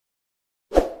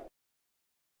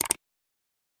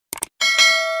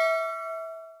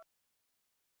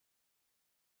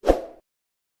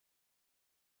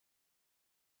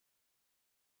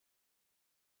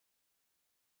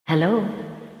Hello.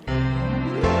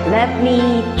 Let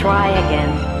me try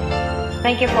again.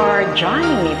 Thank you for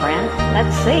joining me, friend.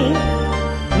 Let's sing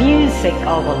music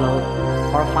overload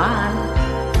for fun.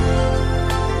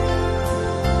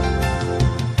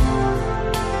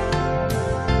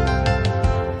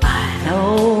 I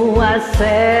know I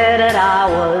said that I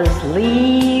was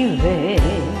leaving,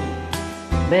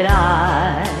 but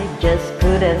I just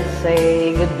couldn't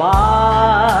say goodbye.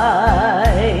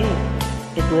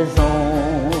 It was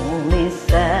only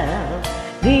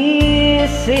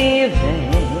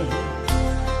self-deceiving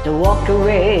to walk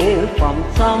away from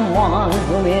someone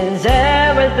who means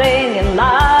everything in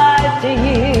life to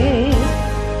you.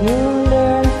 You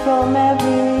learn from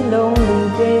every lonely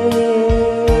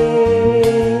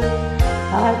day.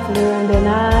 I've learned and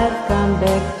I've come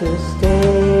back to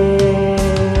stay.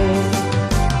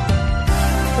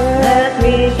 Let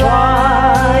me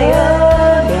try again.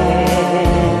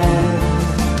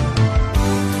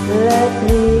 Let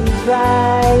me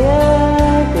try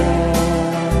again.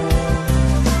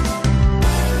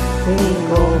 Think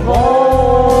of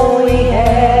all we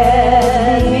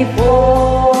had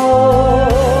before.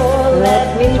 Let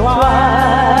me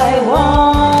try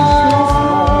once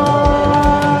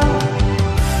more.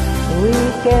 We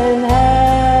can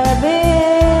have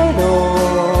it all,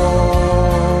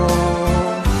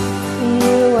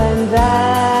 you and I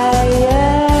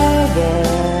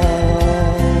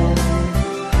again.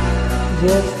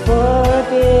 Just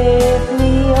forgive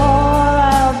me or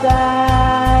I'll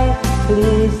die.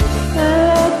 Please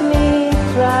let me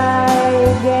try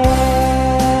again.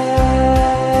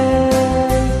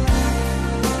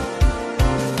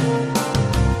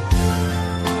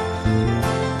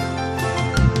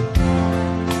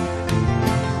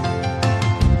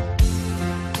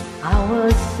 I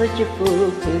was such a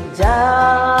fool to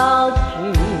doubt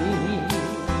you,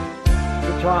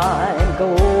 to try and go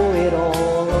it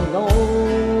all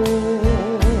alone.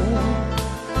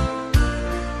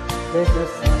 There's no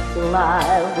sense to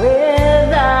life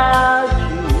without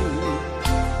you.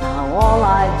 Now all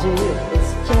I do is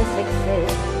just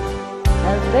exist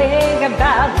and think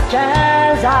about the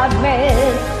chance I've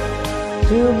missed.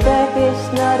 To back is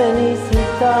not an easy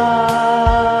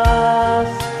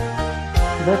task,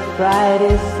 but pride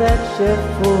is such a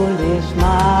foolish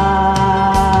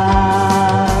mask.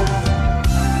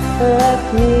 Let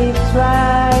me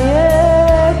try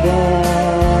again.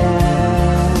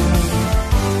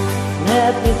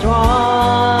 Let me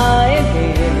try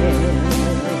again.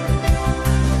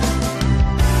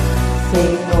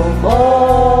 Think of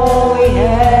all we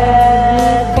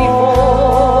had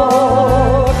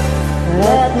before.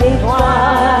 Let me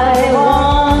try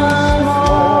once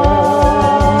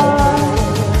more.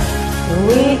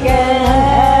 We can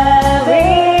have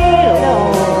it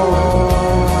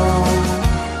all,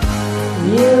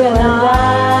 you and I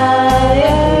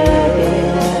again.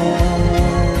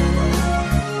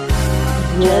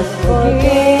 Just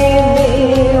forgive me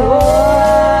or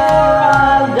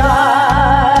I'll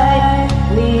die.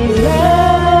 Please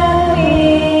let me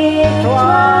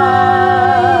try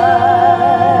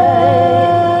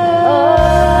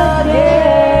again.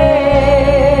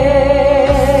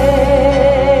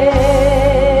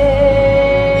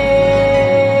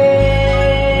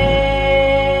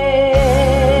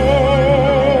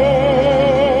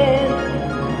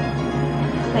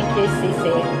 Thank you, CC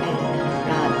and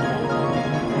God.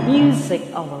 Music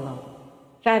overload.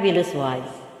 Fabulous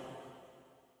voice.